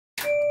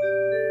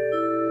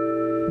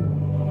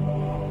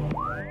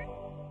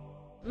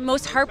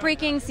most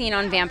heartbreaking scene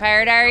on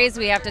Vampire Diaries.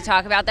 We have to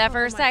talk about that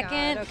for a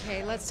second. God.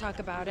 Okay, let's talk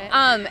about it.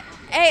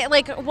 Hey,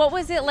 like, what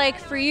was it like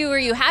for you? Were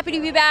you happy to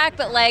be back,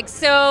 but like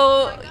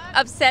so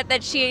upset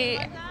that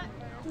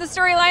the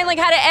storyline like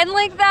had to end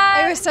like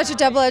that? It was such a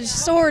double-edged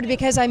sword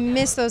because I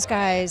miss those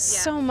guys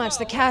so much,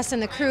 the cast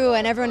and the crew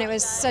and everyone. It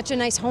was such a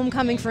nice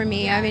homecoming for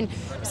me. I mean,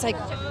 it's like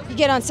you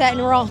get on set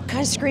and we're all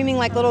kind of screaming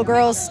like little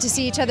girls to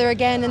see each other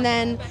again, and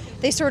then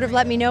they sort of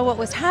let me know what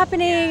was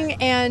happening,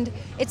 and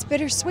it's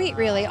bittersweet,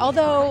 really.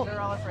 Although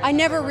I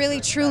never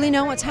really truly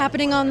know what's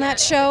happening on that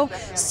show,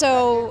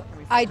 so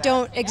I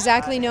don't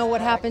exactly know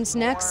what happens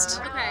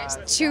next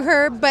to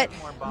her, but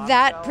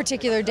that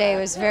particular day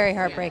was very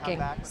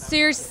heartbreaking. So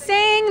you're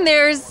saying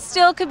there's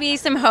still could be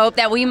some hope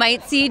that we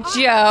might see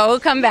Joe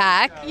come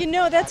back? You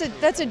know,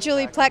 that's a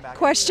Julie Plec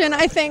question,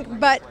 I think,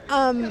 but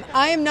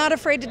I am not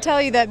afraid to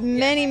tell you that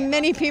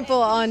many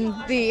people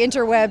on the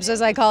interwebs,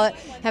 as I call it,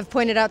 have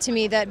pointed out to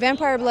me that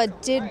vampire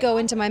blood did go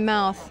into my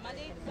mouth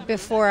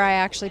before I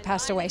actually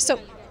passed away. So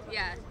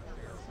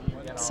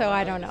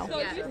I don't know.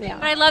 Yeah.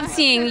 But I love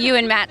seeing you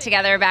and Matt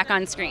together back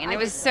on screen. It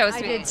was so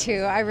sweet. I did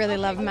too. I really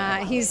love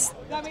Matt.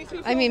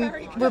 I mean,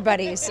 we're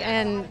buddies,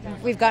 and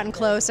we've gotten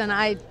close, and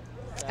I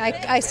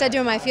said to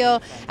him I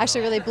feel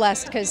actually really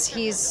blessed because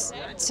he's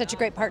such a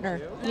great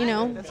partner. You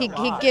know, he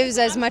gives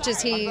as much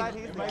as he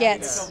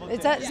gets. Is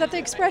that the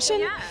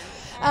expression?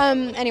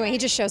 Anyway, he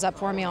just shows up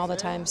for me all the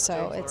time,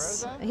 so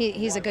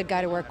he's a good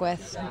guy to work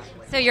with.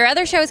 So your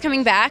other show is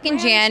coming back in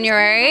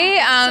January.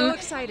 So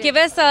excited. Give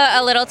us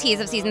a little tease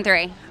of season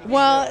 3.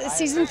 Well,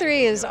 season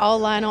 3 is all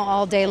Lionel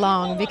all day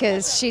long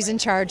because she's in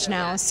charge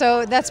now.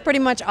 So that's pretty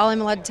much all I'm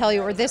allowed to tell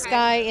you. Or this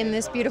guy in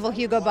this beautiful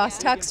Hugo Boss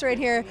tux right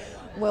here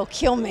will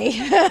kill me.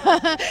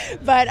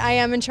 But I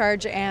am in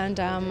charge, and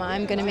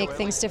I'm going to make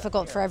things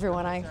difficult for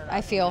everyone,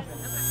 I feel.